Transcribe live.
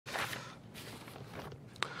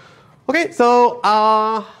OK, so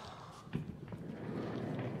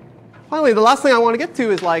finally, the last thing I want to get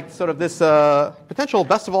to is like sort of this potential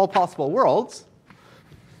best of all possible worlds,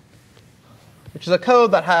 which is a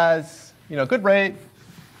code that has good rate,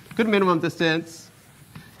 good minimum distance,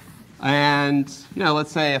 and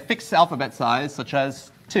let's say a fixed alphabet size, such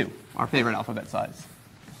as 2, our favorite alphabet size.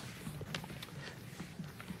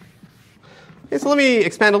 Okay, so let me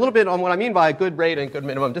expand a little bit on what I mean by good rate and good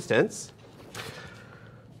minimum distance.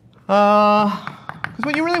 Because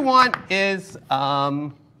what you really want is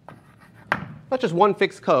not just one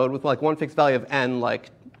fixed code with like one fixed value of n, like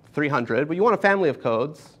 300, but you want a family of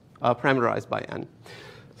codes parameterized by n.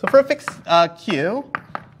 So for a fixed q,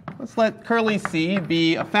 let's let curly c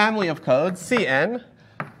be a family of codes, Cn,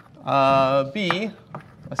 be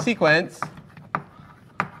a sequence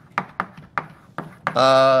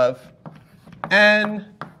of n,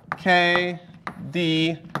 k,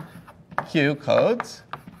 d, q codes.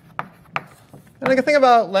 And I can think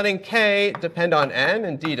about letting k depend on n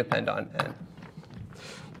and d depend on n.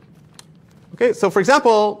 OK, so for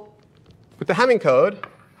example, with the Hamming code,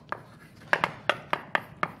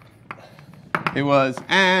 it was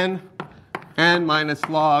n minus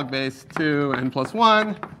log base 2 n plus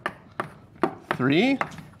 1, 3,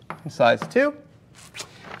 size 2.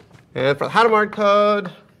 And for the Hadamard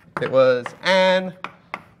code, it was n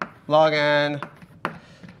log n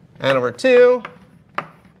over 2,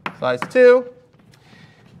 size 2.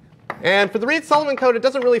 And for the Reed-Solomon code, it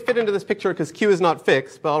doesn't really fit into this picture because q is not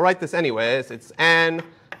fixed, but I'll write this anyways. It's n,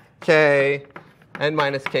 k, n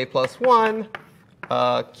minus k plus 1,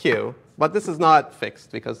 q. But this is not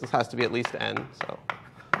fixed because this has to be at least n, so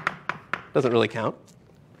it doesn't really count.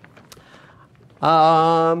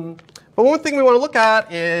 But one thing we want to look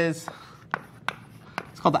at is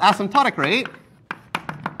it's called the asymptotic rate.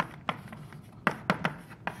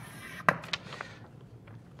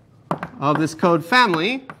 Of this code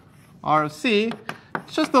family, R of C.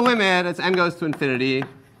 It's just the limit as n goes to infinity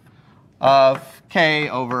of k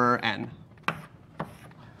over n.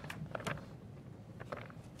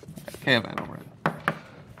 K of n over n.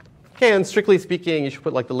 Okay, and strictly speaking, you should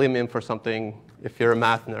put like the lim in for something if you're a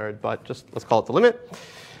math nerd, but just let's call it the limit.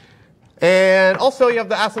 And also you have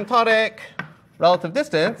the asymptotic relative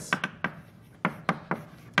distance.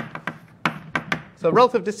 So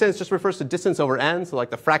relative distance just refers to distance over n, so like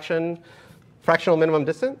the fractional minimum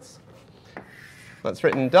distance. That's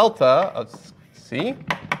written delta of c,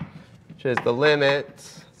 which is the limit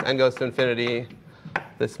as n goes to infinity,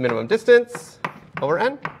 this minimum distance over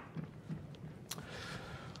n.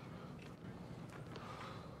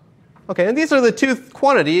 OK, and these are the two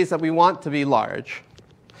quantities that we want to be large.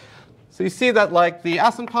 So you see that like the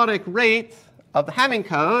asymptotic rate of the Hamming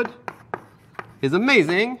code is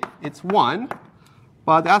amazing. It's 1.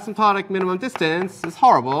 But the asymptotic minimum distance is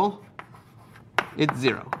horrible. It's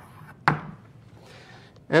 0.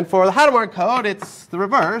 And for the Hadamard code, it's the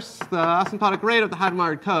reverse. The asymptotic rate of the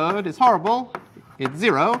Hadamard code is horrible. It's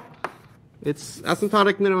 0. Its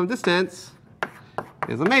asymptotic minimum distance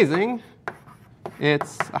is amazing.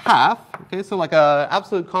 It's a half. Okay, so like an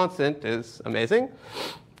absolute constant is amazing.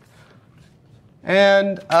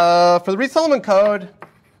 And for the Reed-Solomon code,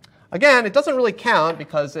 again, it doesn't really count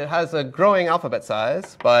because it has a growing alphabet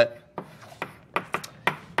size. But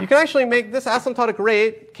you can actually make this asymptotic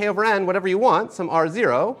rate, k over n, whatever you want, some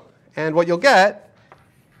r0. And what you'll get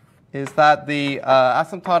is that the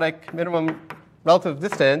asymptotic minimum relative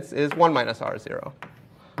distance is 1 minus r0.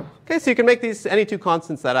 OK, so you can make these any two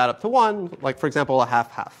constants that add up to 1, like, for example, a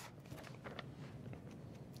half-half.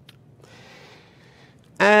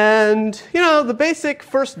 And the basic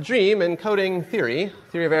first dream in coding theory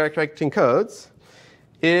of interacting codes,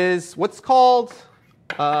 is what's called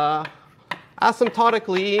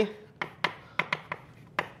asymptotically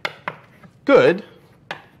good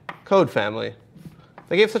code family.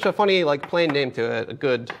 They gave such a funny, like, plain name to it, a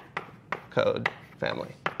good code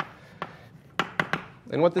family.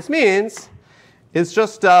 And what this means is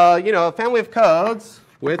just a family of codes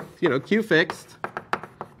with q fixed,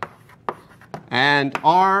 and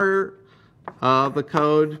r of the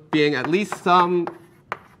code being at least some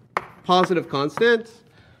positive constant,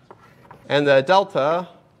 and the delta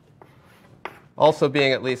also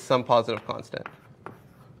being at least some positive constant.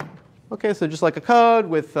 OK, so just like a code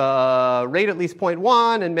with rate at least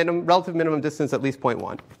 0.1 and relative minimum distance at least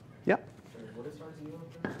 0.1. Yeah? What is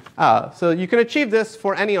R0? So you can achieve this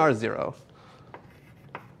for any R0.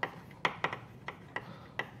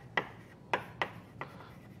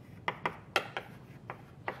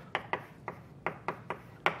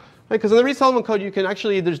 Because in the Reed-Solomon code, you can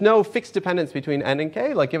actually, there's no fixed dependence between n and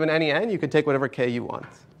k. Like given any n, you can take whatever k you want.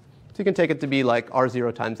 So you can take it to be like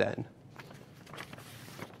r0 times n.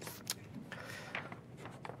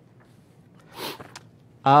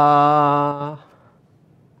 OK.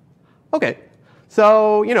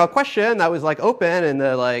 So a question that was like open in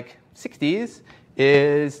the 60s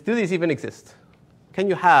is, do these even exist? Can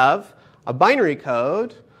you have a binary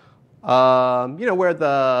code where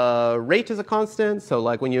the rate is a constant, so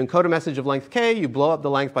like when you encode a message of length k, you blow up the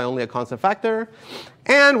length by only a constant factor,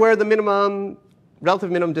 and where the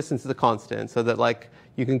relative minimum distance is a constant, so that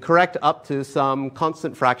you can correct up to some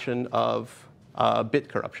constant fraction of bit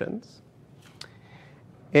corruptions?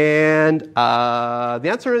 And the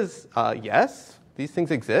answer is yes, these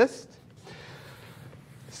things exist.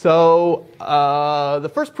 So the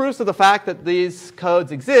first proofs of the fact that these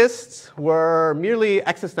codes exist were merely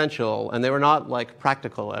existential, and they were not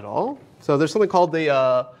practical at all. So there's something called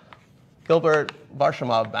the Gilbert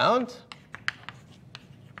Varshanov bound.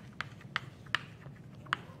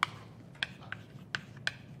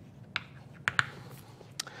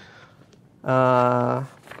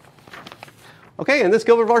 OK, and this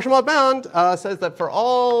Gilbert Varshanov bound says that for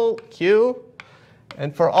all q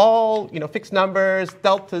and for all fixed numbers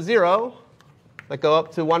delta 0 that go up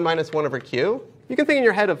to 1 minus 1 over q, you can think in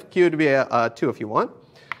your head of q to be a 2 if you want.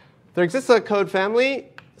 There exists a code family,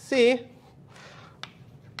 C,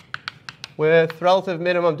 with relative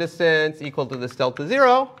minimum distance equal to this delta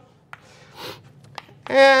 0,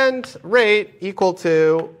 and rate equal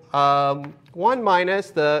to 1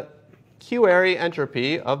 minus the q-ary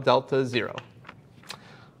entropy of delta 0.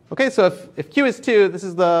 OK, so if q is 2, this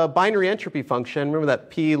is the binary entropy function. Remember that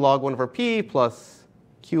p log 1 over p plus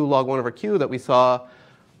q log 1 over q that we saw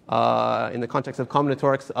in the context of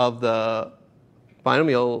combinatorics of the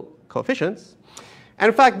binomial coefficients. And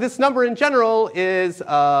in fact, this number in general is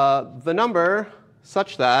the number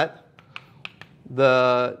such that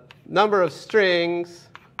the number of strings,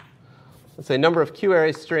 let's say number of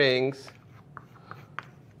q-ary strings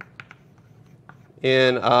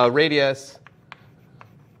in radius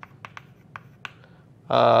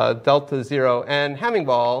delta 0 and Hamming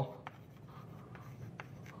ball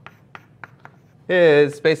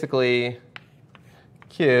is basically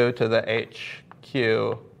q to the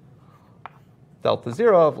hq delta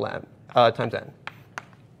 0 of len times n.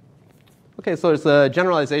 OK, so it's a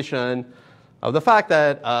generalization of the fact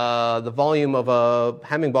that the volume of a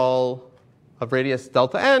Hamming ball of radius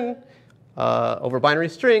delta n over binary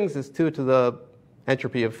strings is 2 to the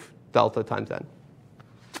entropy of delta times n.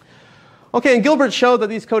 OK, and Gilbert showed that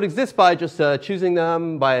these codes exist by just choosing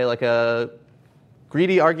them by a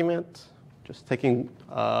greedy argument, just taking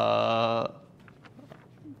code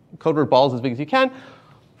word balls as big as you can.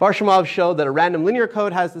 Varshanov showed that a random linear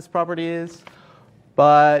code has this properties.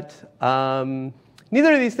 But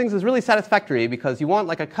neither of these things is really satisfactory, because you want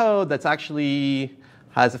a code that's actually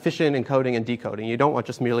has efficient encoding and decoding. You don't want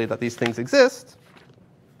just merely that these things exist.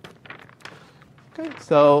 OK,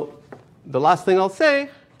 so the last thing I'll say,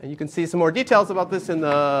 and you can see some more details about this in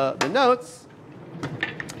the notes,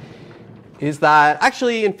 is that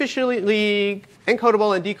actually efficiently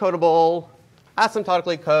encodable and decodable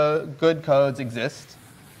asymptotically good codes exist.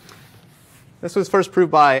 This was first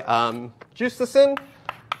proved by Justison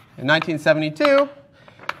in 1972.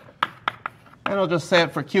 And I'll just say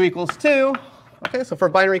it for q equals 2. OK, so for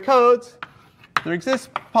binary codes, there exists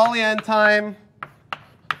poly-n time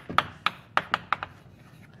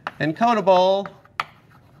encodable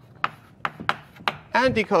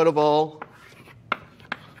and decodable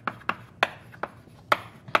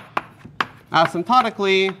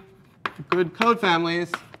asymptotically good code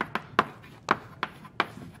families.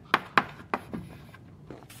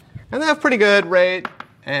 And they have pretty good rate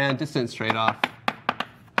and distance trade-off.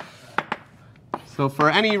 So for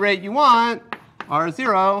any rate you want,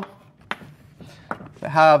 R0, to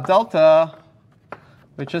have delta,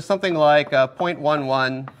 which is something like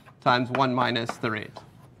 0.11 times 1 minus the rate.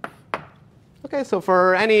 OK, so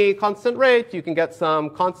for any constant rate, you can get some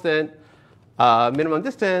constant minimum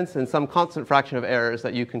distance and some constant fraction of errors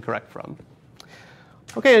that you can correct from.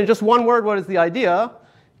 OK, in just one word, what is the idea?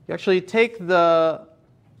 You actually take to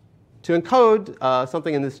encode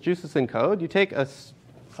something in this Justison code, you take a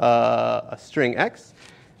string x,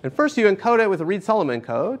 and first you encode it with a Reed-Solomon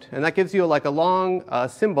code, and that gives you a long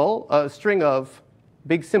string of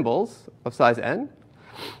big symbols of size n.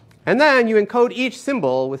 And then you encode each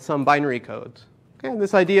symbol with some binary code. Okay, and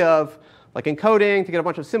this idea of encoding to get a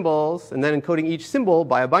bunch of symbols and then encoding each symbol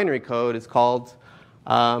by a binary code is called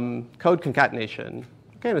code concatenation.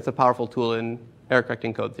 Okay, and it's a powerful tool in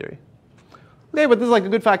error-correcting code theory. Okay, but this is a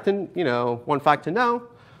good fact to, one fact to know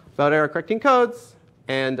about error-correcting codes.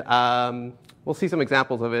 And we'll see some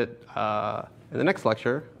examples of it in the next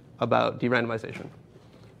lecture about de-randomization.